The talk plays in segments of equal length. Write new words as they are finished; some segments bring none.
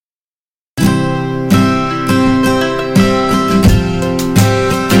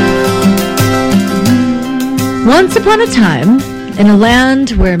Once upon a time, in a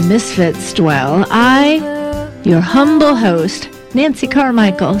land where misfits dwell, I, your humble host, Nancy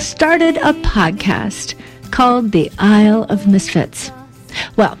Carmichael, started a podcast called The Isle of Misfits.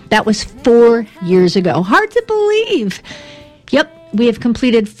 Well, that was 4 years ago. Hard to believe. Yep, we have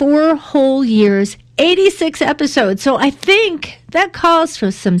completed 4 whole years, 86 episodes. So I think that calls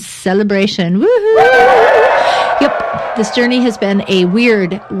for some celebration. Woohoo! Yep, this journey has been a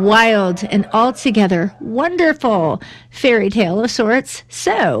weird, wild, and altogether wonderful fairy tale of sorts.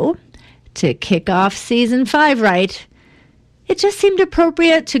 So, to kick off season 5 right, it just seemed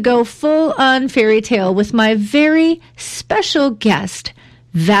appropriate to go full-on fairy tale with my very special guest,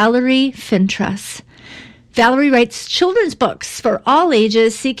 Valerie Fentress. Valerie writes children's books for all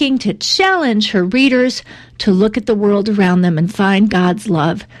ages, seeking to challenge her readers to look at the world around them and find God's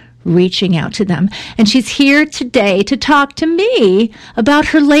love reaching out to them. And she's here today to talk to me about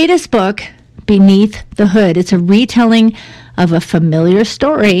her latest book, Beneath the Hood. It's a retelling of a familiar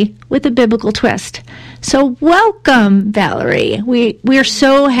story with a biblical twist. So welcome, Valerie. We're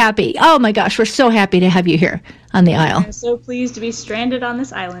so happy. Oh my gosh, we're so happy to have you here on the Isle. I'm so pleased to be stranded on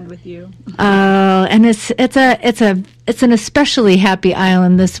this island with you. And it's an especially happy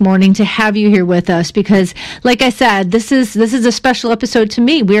island this morning to have you here with us because, like I said, this is a special episode to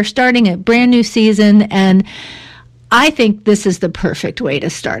me. We are starting a brand new season, and I think this is the perfect way to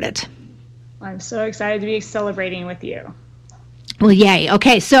start it. I'm so excited to be celebrating with you. Well, yay.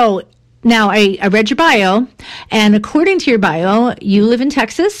 Okay, so now I read your bio, and according to your bio, you live in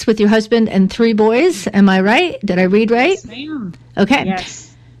Texas with your husband and 3 boys. Am I right? Did I read right? Yes, ma'am. Okay.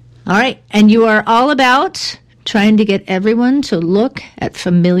 Yes. All right. And you are all about trying to get everyone to look at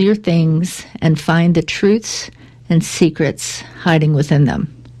familiar things and find the truths and secrets hiding within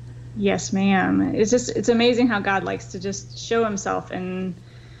them. Yes, ma'am. It's amazing how God likes to just show himself in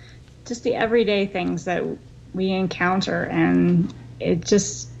just the everyday things that we encounter, and it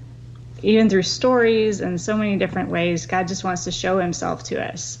just, even through stories and so many different ways, God just wants to show himself to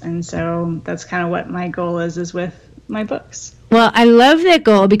us. And so that's kind of what my goal is with my books. Well, I love that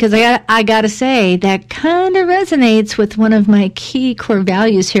goal because I got to say that kind of resonates with one of my key core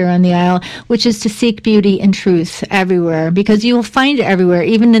values here on the Isle, which is to seek beauty and truth everywhere, because you will find it everywhere,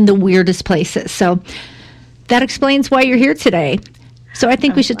 even in the weirdest places. So that explains why you're here today. So I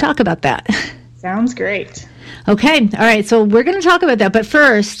think we should talk about that. Sounds great. Okay. All right. So we're going to talk about that. But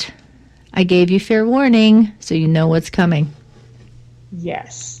first, I gave you fair warning, so you know what's coming.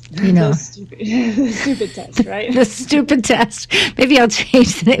 Yes. You know. The stupid test, right? The stupid test. Maybe I'll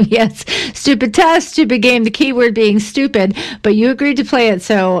change the name. Yes. Stupid test, stupid game, the key word being stupid. But you agreed to play it,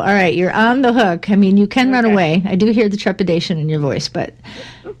 so all right, you're on the hook. I mean, you can run away. I do hear the trepidation in your voice, but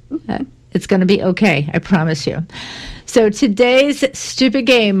it's going to be okay. I promise you. So today's stupid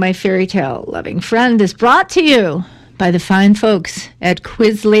game, my fairy tale loving friend, is brought to you by the fine folks at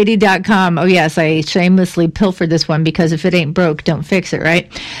Quizlady.com. Oh, yes, I shamelessly pilfered this one because if it ain't broke, don't fix it,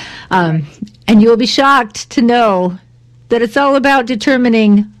 right? And you will be shocked to know that it's all about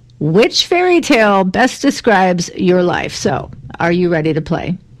determining which fairy tale best describes your life. So, are you ready to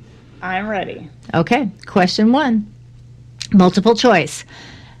play? I'm ready. Okay, question 1. Multiple choice.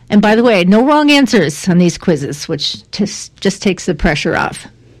 And by the way, no wrong answers on these quizzes, which just takes the pressure off.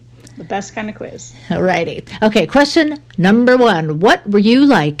 The best kind of quiz. All righty. Okay, question number 1. What were you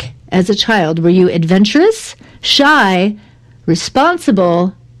like as a child? Were you adventurous, shy,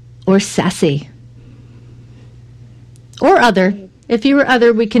 responsible, or sassy? Or other. If you were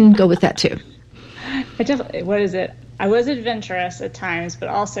other, we can go with that too. What is it? I was adventurous at times, but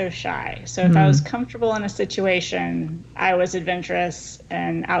also shy. So if I was comfortable in a situation, I was adventurous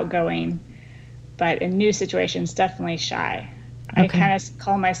and outgoing. But in new situations, definitely shy. Okay. I kind of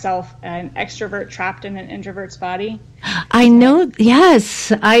call myself an extrovert trapped in an introvert's body. I know,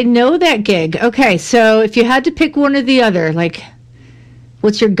 yes, I know that gig. Okay, so if you had to pick one or the other, like,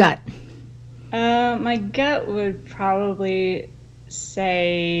 what's your gut? My gut would probably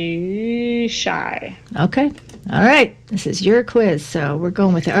say shy. Okay, all right. This is your quiz, so we're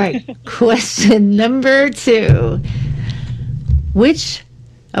going with it. All right, question number 2. Would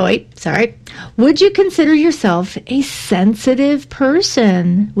you consider yourself a sensitive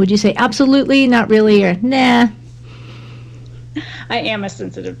person? Would you say absolutely, not really, or nah? I am a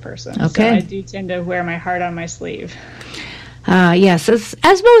sensitive person. Okay. So I do tend to wear my heart on my sleeve. Yes,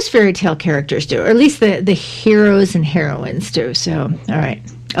 as most fairy tale characters do, or at least the heroes and heroines do. So, all right.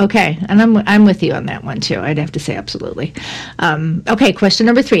 Okay, and I'm with you on that one, too. I'd have to say absolutely. Okay, question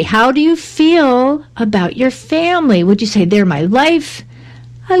number 3. How do you feel about your family? Would you say they're my life?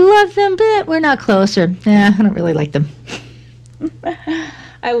 I love them, but we're not close, or I don't really like them.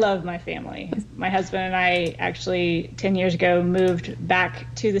 I love my family. My husband and I actually 10 years ago moved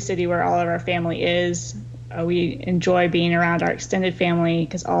back to the city where all of our family is. We enjoy being around our extended family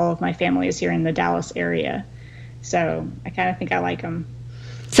because all of my family is here in the Dallas area. So I kind of think I like them.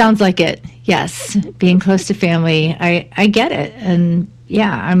 Sounds like it. Yes, being close to family. I get it, and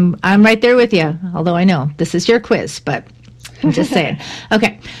yeah, I'm right there with you. Although I know this is your quiz, but I'm just saying.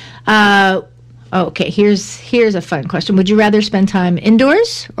 Okay. Okay. Here's a fun question. Would you rather spend time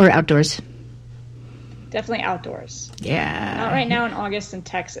indoors or outdoors? Definitely outdoors. Yeah. Not right now in August in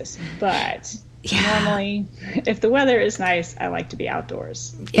Texas, but normally, if the weather is nice, I like to be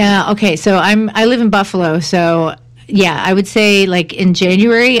outdoors. Yeah. Okay. So I live in Buffalo, so yeah, I would say like in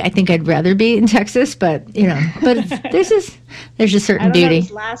January, I think I'd rather be in Texas, but there's a certain beauty.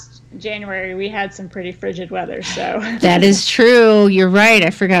 Last January, we had some pretty frigid weather, so that is true. You're right.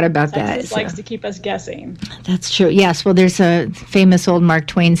 I forgot about that. Texas likes to keep us guessing. That's true. Yes. Well, there's a famous old Mark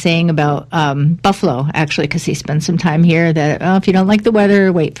Twain saying about Buffalo, actually, because he spent some time here. That if you don't like the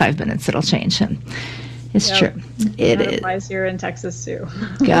weather, wait 5 minutes, it'll change. And it's true. It applies here in Texas too.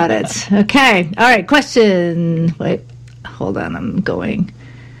 Got it. Okay. All right. Question. Wait. Hold on. I'm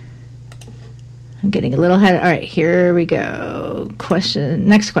getting a little ahead. All right. Here we go. Question.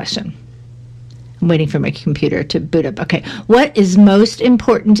 Next question. I'm waiting for my computer to boot up. Okay. What is most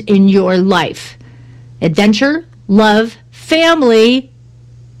important in your life? Adventure, love, family,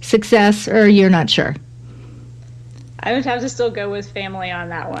 success, or you're not sure? I would have to still go with family on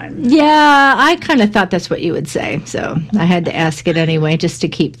that one. Yeah, I kind of thought that's what you would say, so I had to ask it anyway, just to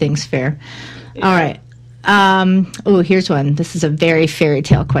keep things fair. Yeah. All right. Here's one. This is a very fairy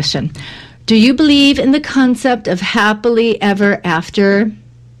tale question. Do you believe in the concept of happily ever after?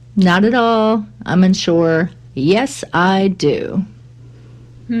 Not at all. I'm unsure. Yes, I do.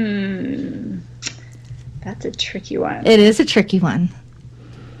 That's a tricky one. It is a tricky one.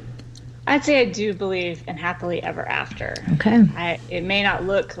 I'd say I do believe in happily ever after. Okay. It may not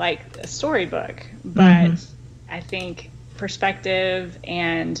look like a storybook, but I think perspective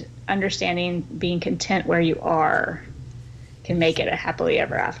and understanding being content where you are can make it a happily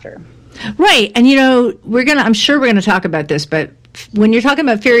ever after. Right. And I'm sure we're gonna talk about this, but when you're talking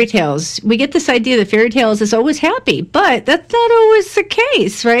about fairy tales, we get this idea that fairy tales is always happy, but that's not always the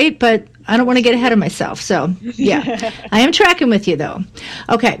case, right? But I don't want to get ahead of myself. So, yeah. I am tracking with you, though.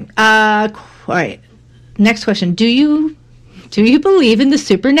 Okay. All right. Next question. Do you believe in the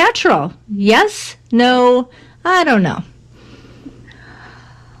supernatural? Yes? No? I don't know.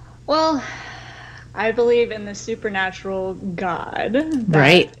 Well, I believe in the supernatural God.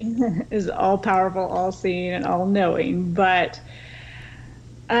 Right. Is all-powerful, all-seeing, and all-knowing. But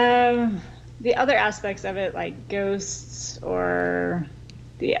the other aspects of it, like ghosts or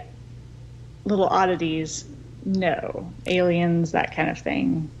the little oddities, no. Aliens, that kind of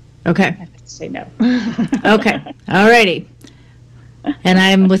thing. Okay. I have to say no. Okay. All righty. And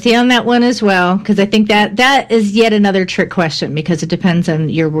I'm with you on that one as well, because I think that is yet another trick question, because it depends on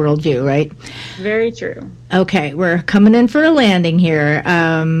your worldview, right? Very true. Okay, we're coming in for a landing here.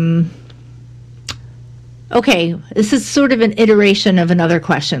 Okay, this is sort of an iteration of another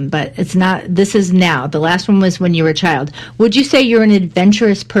question, but it's not. This is now. The last one was when you were a child. Would you say you're an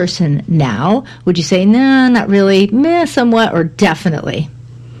adventurous person now? Would you say, no, not really, meh, somewhat, or definitely?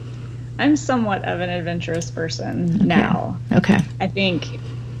 I'm somewhat of an adventurous person now. Okay. I think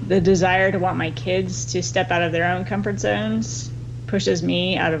the desire to want my kids to step out of their own comfort zones pushes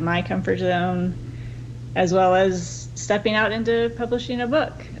me out of my comfort zone, as well as stepping out into publishing a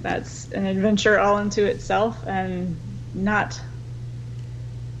book. That's an adventure all into itself, and not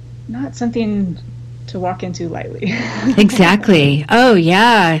something to walk into lightly. Exactly. Oh,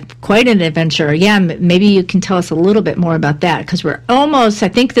 yeah. Quite an adventure. Yeah, maybe you can tell us a little bit more about that, because we're almost, I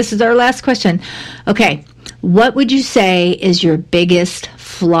think this is our last question. Okay. What would you say is your biggest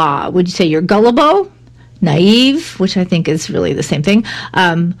flaw? Would you say you're gullible, naive, which I think is really the same thing?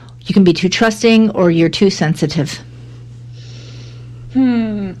 You can be too trusting, or you're too sensitive?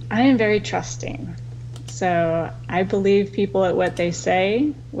 I am very trusting. So I believe people at what they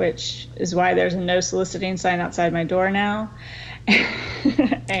say, which is why there's a no soliciting sign outside my door now.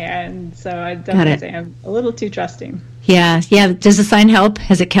 And so I definitely say I'm a little too trusting. Yeah. Does the sign help?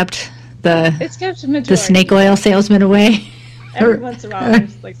 Has it kept the snake oil salesman away? Every once in a while,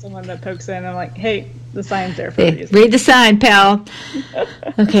 there's like someone that pokes in. And I'm like, hey, the sign's there for you. Read the sign, pal.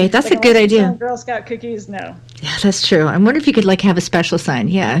 Okay, that's like, a good idea. Girl Scout cookies, no. Yeah, that's true. I wonder if you could have a special sign.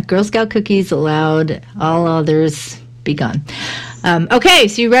 Yeah, Girl Scout cookies allowed. All others be gone. Okay,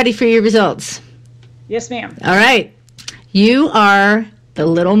 so you ready for your results? Yes, ma'am. All right. You are The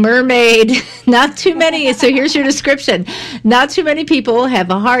Little Mermaid. Not too many. So here's your description. Not too many people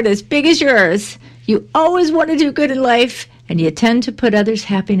have a heart as big as yours. You always want to do good in life, and you tend to put others'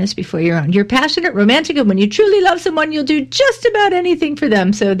 happiness before your own. You're passionate, romantic, and when you truly love someone, you'll do just about anything for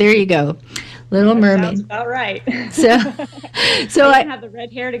them. So there you go. Little Mermaid. Sounds about right. So I have the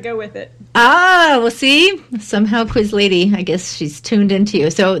red hair to go with it. Well, see, somehow Quiz Lady, I guess she's tuned into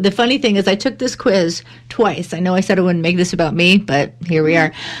you. So the funny thing is I took this quiz twice. I know I said I wouldn't make this about me, but here we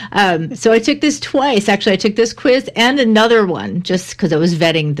are. So I took this twice. Actually, I took this quiz and another one just because I was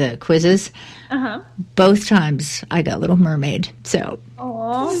vetting the quizzes. Uh-huh. Both times I got Little Mermaid. So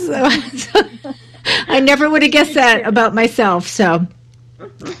I never would have guessed that about myself. So,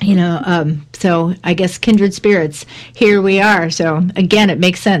 so I guess kindred spirits, here we are. So again, it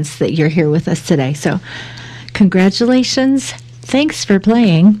makes sense that you're here with us today. So congratulations. Thanks for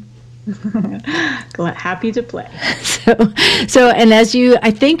playing. Happy to play. So, and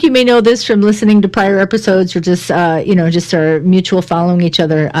I think you may know this from listening to prior episodes or just our mutual following each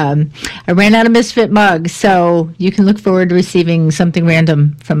other. I ran out of Misfit mugs, so you can look forward to receiving something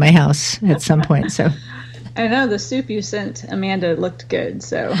random from my house at some point. So. I know the soup you sent Amanda looked good.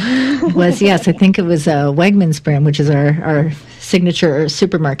 So yes, I think it was Wegmans brand, which is our signature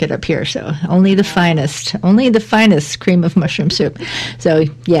supermarket up here. So only the finest cream of mushroom soup. So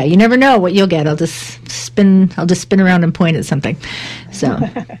yeah, you never know what you'll get. I'll just spin around and point at something. So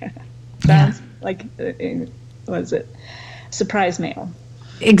sounds like what is it? Surprise mail.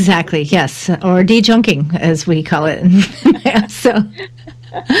 Exactly. Yes, or de-junking as we call it.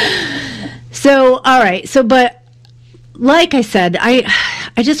 So, all right. So, but like I said, I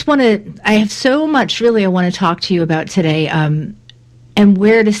have so much really I want to talk to you about today, and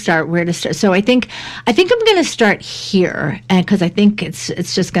where to start. So I think I'm going to start here, and because I think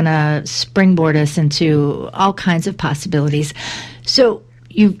it's just going to springboard us into all kinds of possibilities. So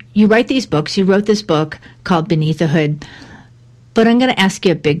you write these books. You wrote this book called Beneath the Hood, but I'm going to ask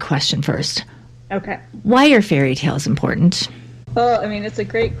you a big question first. Okay. Why are fairy tales important? Well, I mean, it's a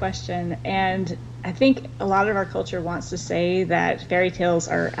great question, and I think a lot of our culture wants to say that fairy tales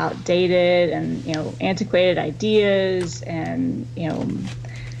are outdated and, antiquated ideas and,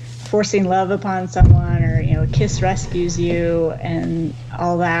 forcing love upon someone or, a kiss rescues you and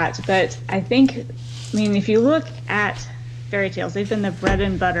all that. But if you look at fairy tales, they've been the bread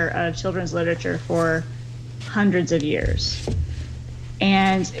and butter of children's literature for hundreds of years.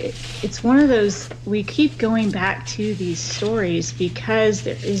 And it's one of those, we keep going back to these stories because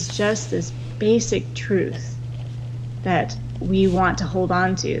there is just this basic truth that we want to hold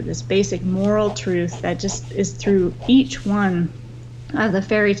on to, this basic moral truth that just is through each one of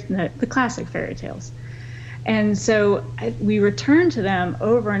the classic fairy tales. And so we return to them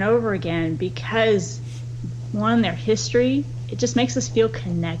over and over again because, one, their history, it just makes us feel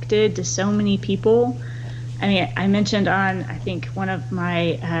connected to so many people. I mean, I mentioned on, I think, one of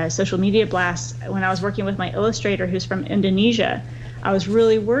my social media blasts when I was working with my illustrator who's from Indonesia, I was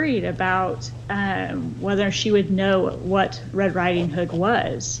really worried about whether she would know what Red Riding Hood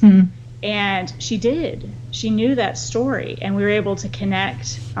was. Mm-hmm. And she did. She knew that story, and we were able to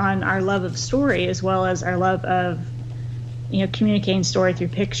connect on our love of story as well as our love of, communicating story through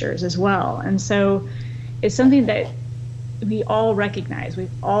pictures as well. And so it's something that we all recognize. We've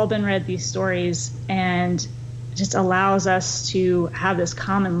all been read these stories, and it just allows us to have this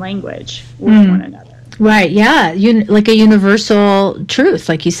common language with one another. Right, yeah. Like a universal truth,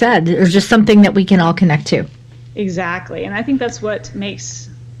 like you said, or just something that we can all connect to. Exactly. And I think that's what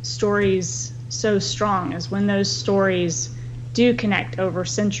makes stories so strong, is when those stories do connect over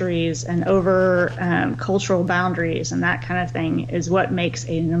centuries and over cultural boundaries and that kind of thing is what makes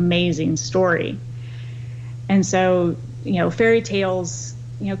an amazing story. And so, fairy tales,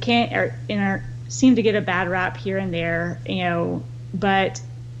 seem to get a bad rap here and there, but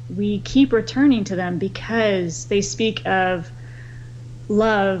we keep returning to them because they speak of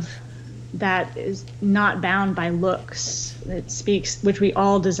love that is not bound by looks. It speaks, which we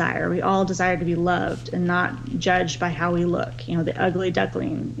all desire. We all desire to be loved and not judged by how we look. The ugly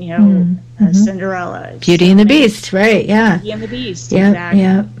duckling, Cinderella. Beauty and the Beast, right, yeah. Beauty and the Beast, yeah, exactly.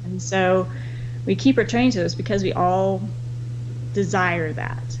 Yeah. And so we keep returning to this because we all desire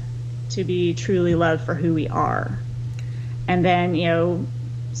that, to be truly loved for who we are. And then,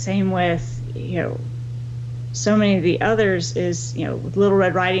 same with, so many of the others is, with Little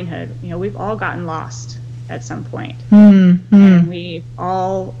Red Riding Hood, we've all gotten lost at some point. Mm-hmm. And we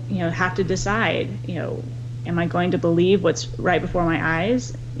all, have to decide, am I going to believe what's right before my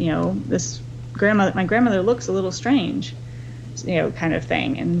eyes? My grandmother looks a little strange, kind of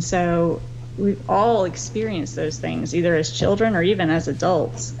thing. And so we've all experienced those things, either as children or even as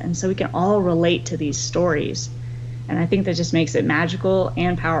adults. And so we can all relate to these stories. And I think that just makes it magical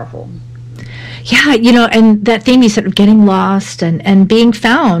and powerful. Yeah, and that theme you said of getting lost and being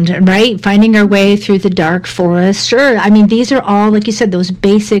found, right? Finding our way through the dark forest. Sure. I mean, these are all, like you said, those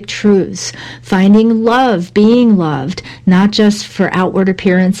basic truths. Finding love, being loved, not just for outward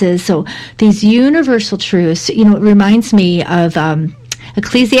appearances. So these universal truths, it reminds me of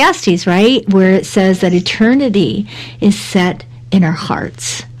Ecclesiastes, right? Where it says that eternity is set in our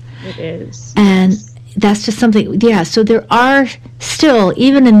hearts. It is. And that's just something, so there are still,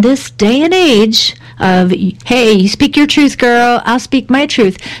 even in this day and age of, hey, you speak your truth, girl, I'll speak my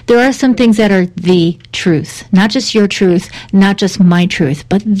truth, there are some things that are the truth, not just your truth, not just my truth,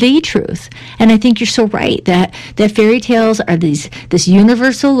 but the truth. And I think you're so right that fairy tales are this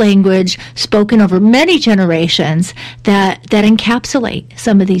universal language spoken over many generations that encapsulate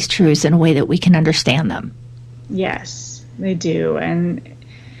some of these truths in a way that we can understand them. Yes, they do. And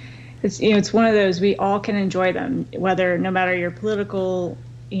it's one of those, we all can enjoy them, whether, no matter your political,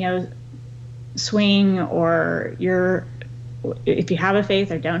 swing, or if you have a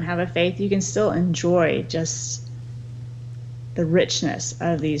faith or don't have a faith, you can still enjoy just the richness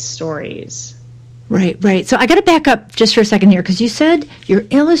of these stories. Right. So I got to back up just for a second here, because you said your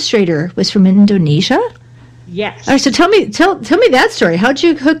illustrator was from Indonesia? Yes. All right, so tell me that story. How'd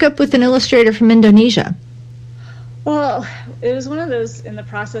you hook up with an illustrator from Indonesia? Well, it was one of those, in the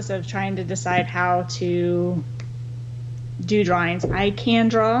process of trying to decide how to do drawings. I can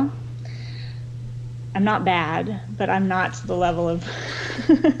draw. I'm not bad, but I'm not to the level of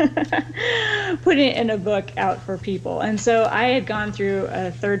putting it in a book out for people. And so I had gone through a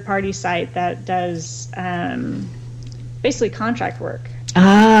third-party site that does basically contract work.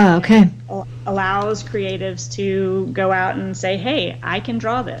 Ah, okay. Allows creatives to go out and say, hey, I can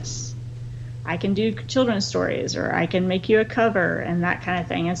draw this. I can do children's stories, or I can make you a cover, and that kind of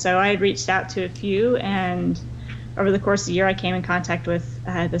thing. And so I had reached out to a few, and over the course of the year, I came in contact with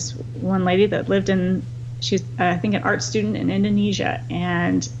this one lady that lived in, she's, I think, an art student in Indonesia,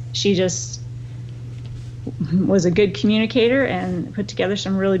 and she just was a good communicator and put together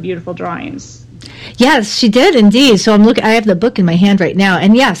some really beautiful drawings. Yes, she did indeed. So I have the book in my hand right now,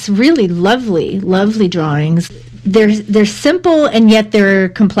 and yes, really lovely drawings. They're simple, and yet they're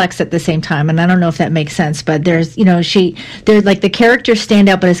complex at the same time. And I don't know if that makes sense, but they're like, the characters stand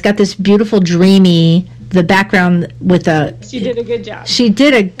out, but it's got this beautiful, dreamy, the background with She did a good job. She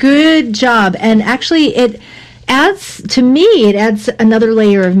did a good job. And actually it adds another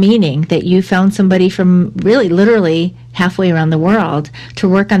layer of meaning, that you found somebody from really literally halfway around the world to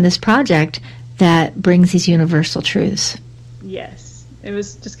work on this project that brings these universal truths. Yes. It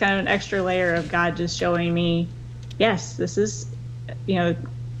was just kind of an extra layer of God just showing me, yes, this is,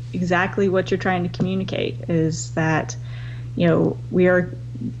 exactly what you're trying to communicate, is that, we are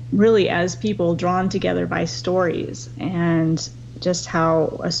really, as people, drawn together by stories, and just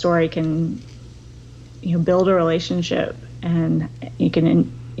how a story can, build a relationship, and you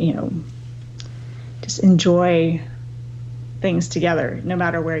can, just enjoy things together, no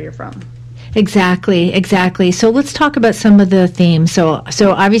matter where you're from. Exactly. So let's talk about some of the themes. So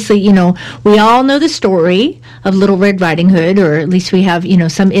obviously, we all know the story of Little Red Riding Hood, or at least we have,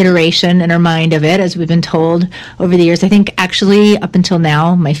 some iteration in our mind of it, as we've been told over the years. I think actually up until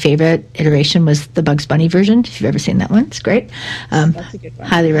now, my favorite iteration was the Bugs Bunny version. If you've ever seen that one, it's great. That's a good one.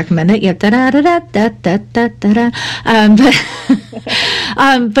 Highly recommend it. Yep.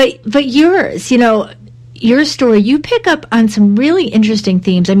 But yours, your story, you pick up on some really interesting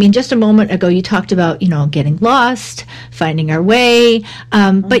themes. I mean, just a moment ago, you talked about, getting lost, finding our way.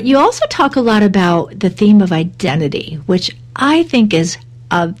 But you also talk a lot about the theme of identity, which I think is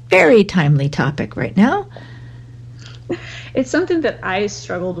a very timely topic right now. It's something that I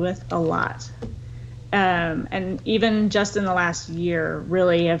struggled with a lot. And even just in the last year,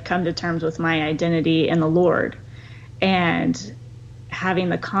 really have come to terms with my identity in the Lord. And having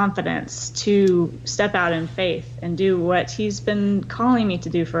the confidence to step out in faith and do what he's been calling me to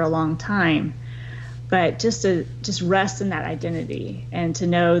do for a long time, but just to rest in that identity, and to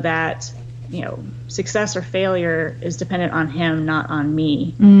know that success or failure is dependent on him, not on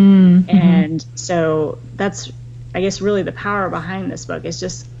me. Mm-hmm. And so that's, I guess, really the power behind this book, is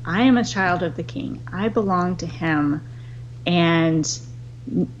just, I am a child of the King. I belong to him, and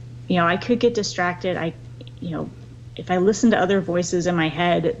I could get distracted. If I listen to other voices in my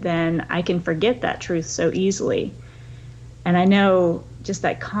head, then I can forget that truth so easily. And I know, just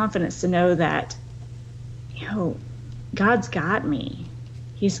that confidence to know that, God's got me.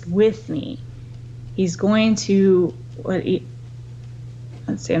 He's with me. He's going to,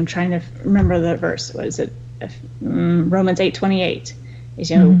 let's see, I'm trying to remember the verse. What is it? Romans 8:28. Is,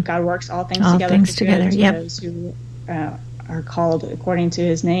 God works all things together for good to those who are called according to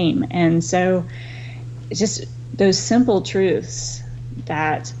his name. And so it's just those simple truths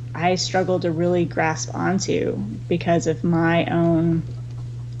that I struggle to really grasp onto because of my own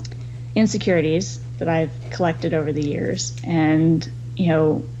insecurities that I've collected over the years. And,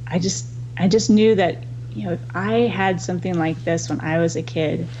 I just knew that, if I had something like this when I was a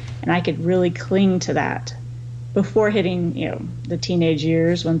kid and I could really cling to that before hitting, the teenage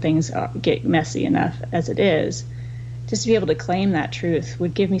years when things get messy enough as it is, just to be able to claim that truth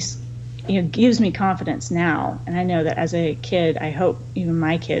would give me, gives me confidence now. And I know that as a kid, I hope even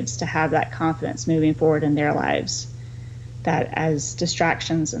my kids to have that confidence moving forward in their lives, that as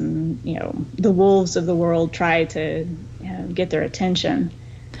distractions and, the wolves of the world try to get their attention,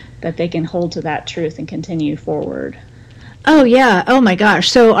 that they can hold to that truth and continue forward. Oh, yeah. Oh, my gosh.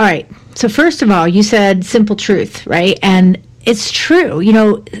 So, all right. So, first of all, you said simple truth, right? And it's true.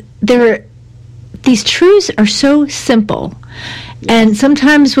 These truths are so simple. Yes. And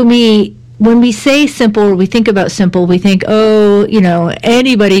sometimes when we say simple or we think about simple, we think,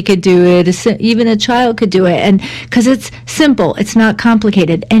 anybody could do it. Even a child could do it. And because it's simple, it's not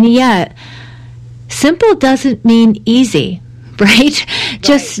complicated. And yet, simple doesn't mean easy. Right?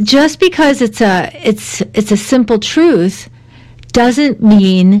 Just because it's a simple truth doesn't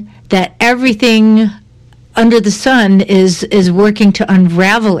mean that everything under the sun is working to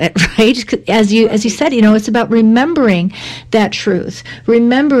unravel it, right? As you said, it's about remembering that truth,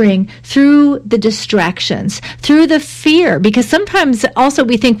 remembering through the distractions, through the fear, because sometimes also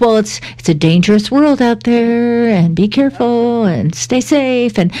we think, well, it's a dangerous world out there, and be careful and stay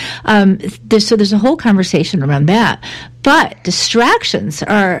safe, and there's a whole conversation around that. But distractions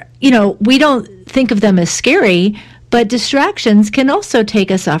are, we don't think of them as scary, but distractions can also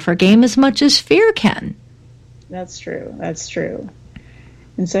take us off our game as much as fear can. That's true.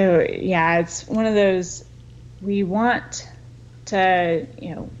 And so, it's one of those, we want to,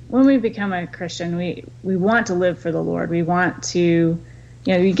 when we become a Christian, we want to live for the Lord. We want to,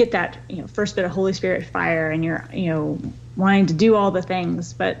 you get that, first bit of Holy Spirit fire and you're, wanting to do all the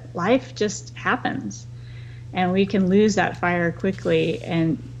things, but life just happens. And we can lose that fire quickly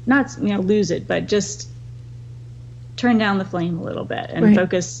and not, lose it, but just turn down the flame a little bit and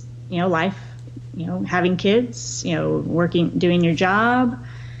focus, life, having kids, working, doing your job,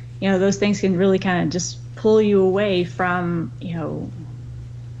 those things can really kind of just pull you away from,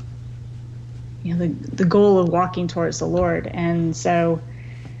 the goal of walking towards the Lord. And so,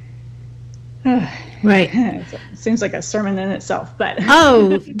 it seems like a sermon in itself, but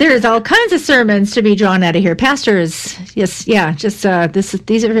there's all kinds of sermons to be drawn out of here. Pastors, these are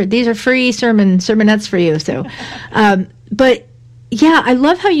free sermonettes for you. So, but yeah, I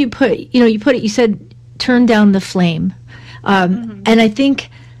love how you you said turn down the flame, and I think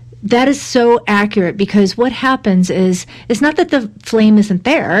that is so accurate, because what happens is it's not that the flame isn't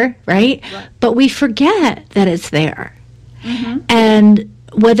there, right? But we forget that it's there, and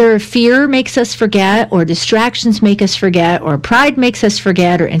whether fear makes us forget, or distractions make us forget, or pride makes us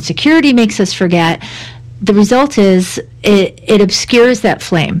forget, or insecurity makes us forget, the result is it obscures that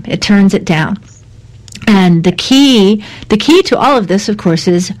flame. It turns it down. And the key to all of this, of course,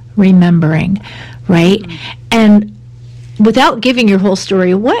 is remembering, right? And without giving your whole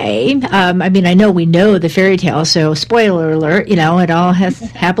story away, I know we know the fairy tale, so spoiler alert, it all has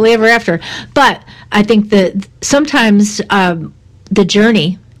happily ever after. But I think that sometimes the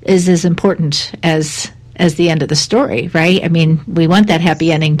journey is as important as the end of the story, right? We want that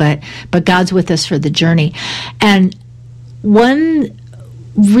happy ending, but God's with us for the journey. And one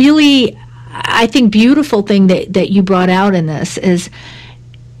really, I think, beautiful thing that you brought out in this is,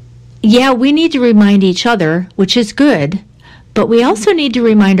 we need to remind each other, which is good, but we also need to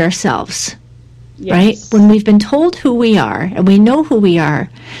remind ourselves, right? When we've been told who we are and we know who we are,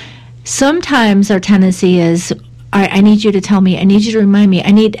 sometimes our tendency is, all right, I need you to tell me, I need you to remind me,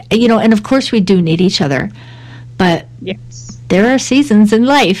 I need, and of course we do need each other, but there are seasons in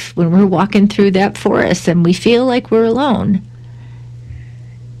life when we're walking through that forest and we feel like we're alone.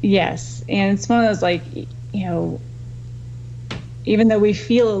 Yes, and it's one of those, even though we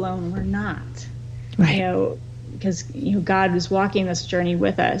feel alone, we're not. Right. Because God was walking this journey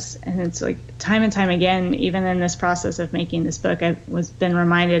with us, and it's like time and time again, even in this process of making this book, I've been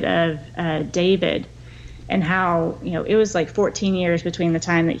reminded of David, and how it was like 14 years between the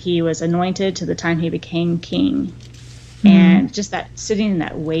time that he was anointed to the time he became king, and just that sitting in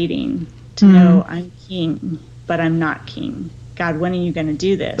that waiting to know I'm king, but I'm not king. God, when are you going to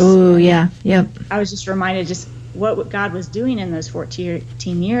do this? Oh, yeah. Yep. I was just reminded, what God was doing in those 14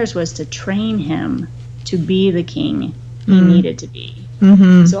 years was to train him to be the king he needed to be.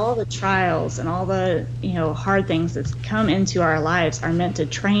 Mm-hmm. So all the trials and all the, hard things that come into our lives are meant to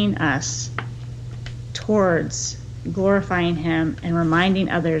train us towards glorifying him and reminding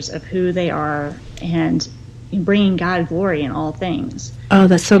others of who they are and bringing God glory in all things. Oh,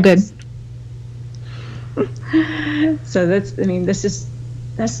 that's so good. So that's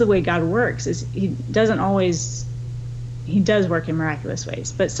the way God works. Is he does work in miraculous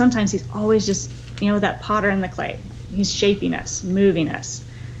ways, but sometimes he's always just, that potter in the clay. He's shaping us, moving us,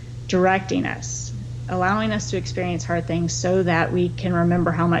 directing us, allowing us to experience hard things so that we can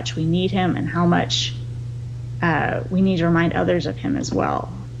remember how much we need him and how much we need to remind others of him as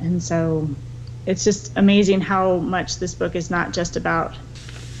well. And so it's just amazing how much this book is not just about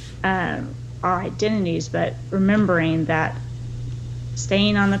our identities, but remembering that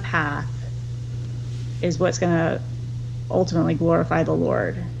staying on the path is what's going to ultimately glorify the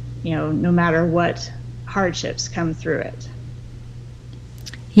Lord, no matter what hardships come through it.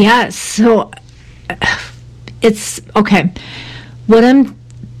 Yes. So it's okay.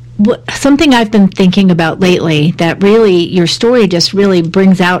 Something I've been thinking about lately that really your story just really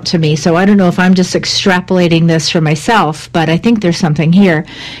brings out to me. So I don't know if I'm just extrapolating this for myself, but I think there's something here.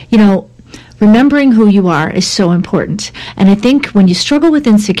 Remembering who you are is so important. And I think when you struggle with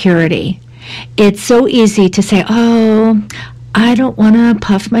insecurity, it's so easy to say, oh, I don't want to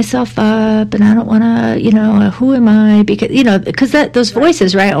puff myself up, and I don't want to, who am I? Because those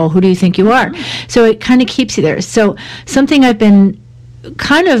voices, right? Oh, who do you think you are? So it kind of keeps you there. So something I've been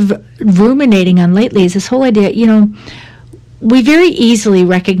kind of ruminating on lately is this whole idea, we very easily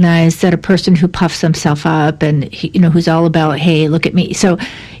recognize that a person who puffs themselves up and, who's all about, hey, look at me. So,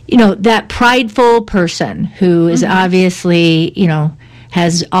 that prideful person who is obviously,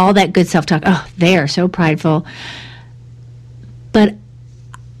 has all that good self-talk. Oh, they are so prideful. But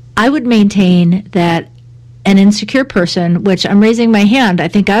I would maintain that an insecure person, which I'm raising my hand, I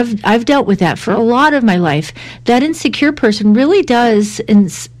think I've dealt with that for a lot of my life. That insecure person really does,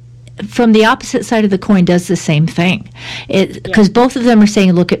 from the opposite side of the coin, does the same thing. Because both of them are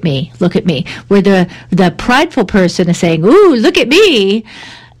saying, look at me, look at me. Where the prideful person is saying, ooh, look at me.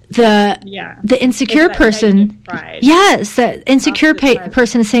 The insecure person, yes, the insecure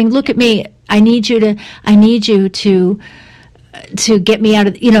person is saying, look at me. I need you to get me out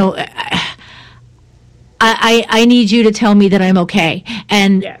of, I need you to tell me that I'm okay.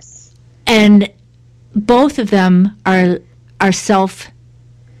 And and both of them are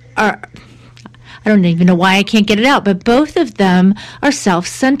I don't even know why I can't get it out, but both of them are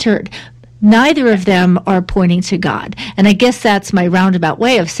self-centered. Neither of them are pointing to God. And I guess that's my roundabout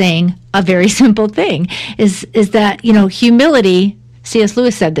way of saying a very simple thing is that, humility, C.S.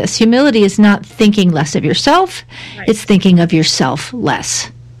 Lewis said this, humility is not thinking less of yourself, it's thinking of yourself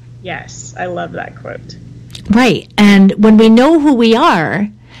less. Yes, I love that quote. Right. And when we know who we are,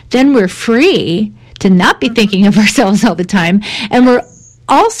 then we're free to not be thinking of ourselves all the time. And we're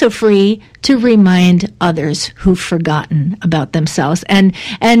also free to remind others who've forgotten about themselves. And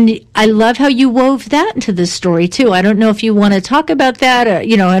I love how you wove that into this story, too. I don't know if you want to talk about that. I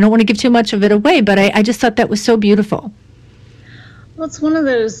don't want to give too much of it away, but I just thought that was so beautiful. Well, it's one of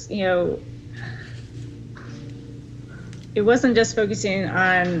those, it wasn't just focusing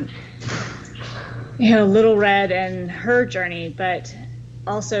on, Little Red and her journey, but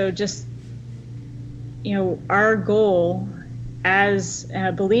also just, our goal as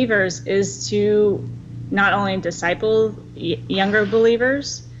believers is to not only disciple younger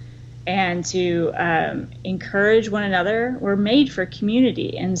believers and to encourage one another. We're made for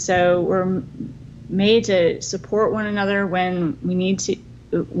community, and so we're made to support one another when we need to,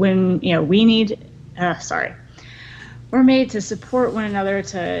 we're made to support one another,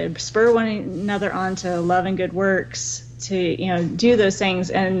 to spur one another on to love and good works, to, do those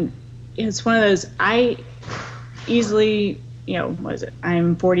things. And it's one of those, I easily,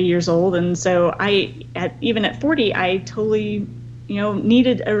 I'm 40 years old. And so even at 40, I totally,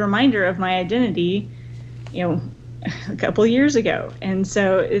 needed a reminder of my identity, a couple years ago. And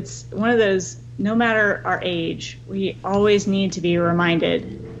so it's one of those, no matter our age, we always need to be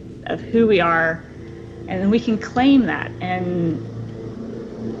reminded of who we are, and we can claim that and,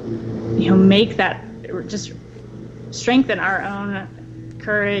 make that, just strengthen our own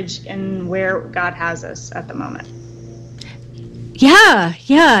courage in where God has us at the moment.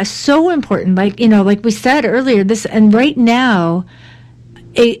 Yeah, so important. Like we said earlier, and right now,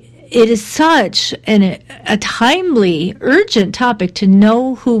 it is such a timely, urgent topic to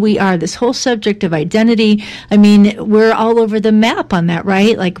know who we are. This whole subject of identity. I mean, we're all over the map on that,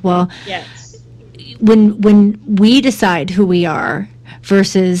 right? Like, well, yes. when we decide who we are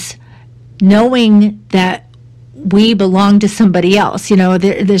versus knowing that we belong to somebody else.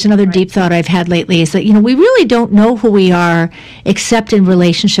 There's another deep thought I've had lately is that, we really don't know who we are except in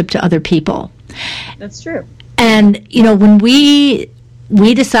relationship to other people. That's true. And, when we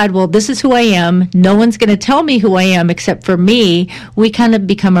decide, well, this is who I am, no one's going to tell me who I am except for me, we kind of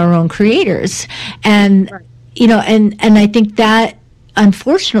become our own creators. And, right. And I think that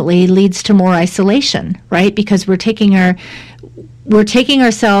unfortunately leads to more isolation, right? Because we're taking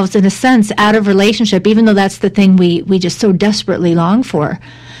ourselves, in a sense, out of relationship, even though that's the thing we just so desperately long for.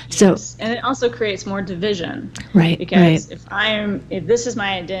 So, yes. And it also creates more division, right? Because if this is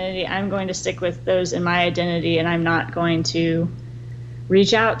my identity, I'm going to stick with those in my identity, and I'm not going to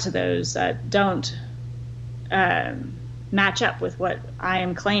reach out to those that don't match up with what I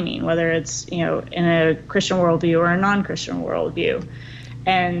am claiming, whether it's in a Christian worldview or a non-Christian worldview,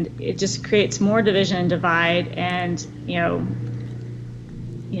 and it just creates more division and divide, and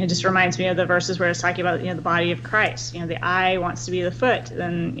it just reminds me of the verses where it's talking about the body of Christ. The eye wants to be the foot,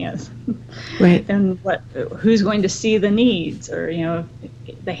 then right. Then who's going to see the needs, or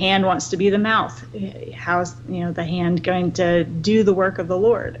the hand wants to be the mouth. How's the hand going to do the work of the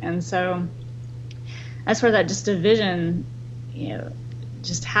Lord? And so that's where that just division,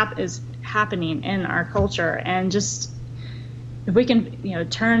 just is happening in our culture. And just if we can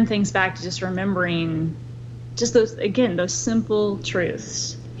turn things back to just remembering just those simple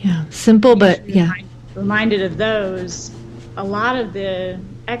truths. Yeah, simple, but reminded of those, a lot of the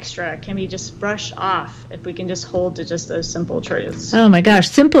extra can be just brushed off if we can just hold to just those simple truths. Oh my gosh,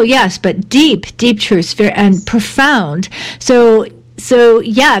 simple, yes, but deep truths, and profound. So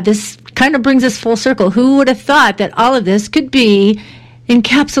yeah, this kind of brings us full circle. Who would have thought that all of this could be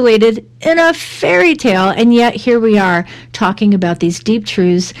encapsulated in a fairy tale? And yet here we are talking about these deep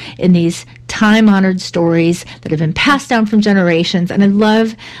truths in these time-honored stories that have been passed down from generations. And I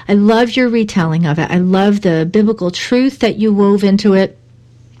love your retelling of it. I love the biblical truth that you wove into it.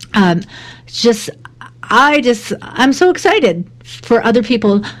 I'm so excited for other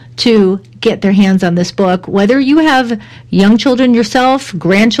people to get their hands on this book. Whether you have young children yourself,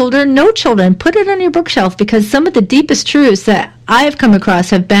 grandchildren, no children, put it on your bookshelf, because some of the deepest truths that I've come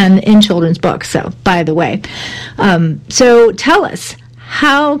across have been in children's books. So, by the way, so tell us,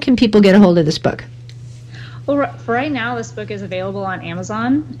 how can people get a hold of this book? Well, for right now, this book is available on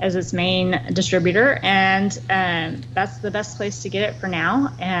Amazon as its main distributor, and that's the best place to get it for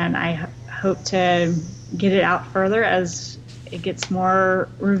now. And I hope to get it out further as it gets more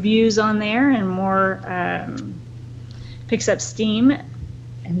reviews on there and more picks up steam.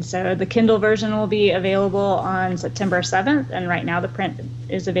 And so the Kindle version will be available on September 7th, and right now the print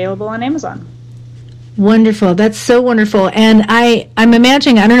is available on Amazon. Wonderful. That's so wonderful. And I'm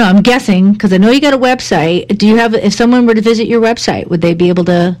imagining, I don't know, I'm guessing, because I know you got a website. Do you have, if someone were to visit your website, would they be able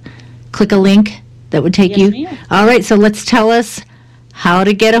to click a link that would take you? Ma'am. All right. So let's tell us how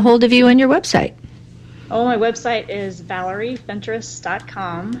to get a hold of you on your website. Oh, my website is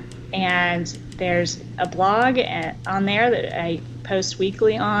ValerieFentress.com, and there's a blog on there that I post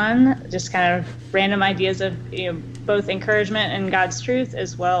weekly on, just kind of random ideas of both encouragement and God's truth,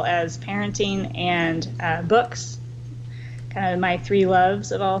 as well as parenting and books, kind of my three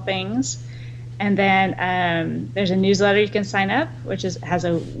loves of all things. And then there's a newsletter you can sign up, which has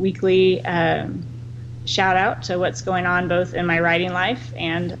a weekly shout out to what's going on both in my writing life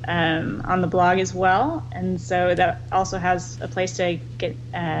and on the blog as well. And so that also has a place to get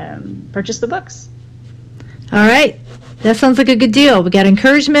purchase the books. All right. That sounds like a good deal. We got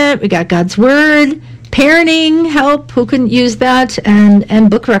encouragement, we got God's word, parenting help, who couldn't use that, and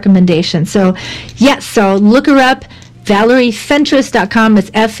book recommendations. So yes, so look her up, ValerieFentress.com.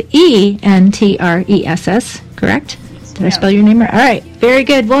 It's FENTRESS, correct? Did I spell your name right? All right, very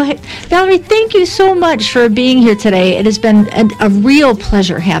good. Well, hey, Valerie, thank you so much for being here today. It has been a real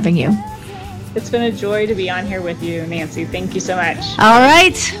pleasure having you. It's been a joy to be on here with you, Nancy. Thank you so much. All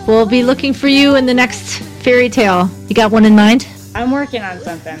right, we'll be looking for you in the next fairy tale. You got one in mind? I'm working on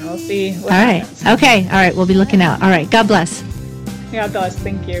something. We'll see what happens. Okay, all right, we'll be looking out. All right, God bless. God bless.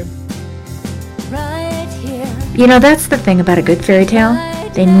 Thank you. Right here. That's the thing about a good fairy tale.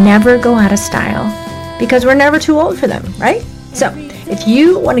 They never go out of style, because we're never too old for them, right? So, if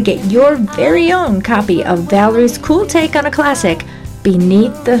you want to get your very own copy of Valerie's cool take on a classic,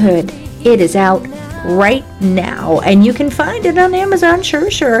 Beneath the Hood, it is out right now, and you can find it on Amazon,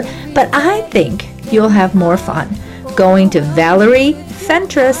 sure, but I think you'll have more fun going to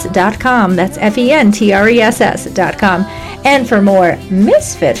ValerieFentress.com. That's FENTRESS.com. And for more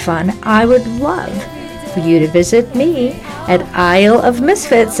Misfit fun, I would love for you to visit me at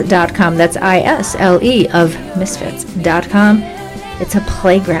isleofmisfits.com. That's ISLE of misfits.com. It's a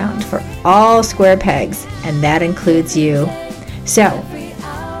playground for all square pegs, and that includes you. So,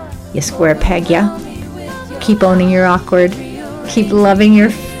 you square peg, yeah? Keep owning your awkward. Keep loving your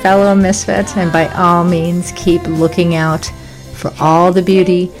fellow misfit, and by all means, keep looking out for all the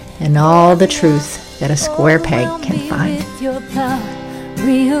beauty and all the truth that a square peg can find.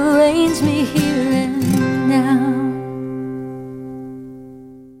 Rearrange me here and now.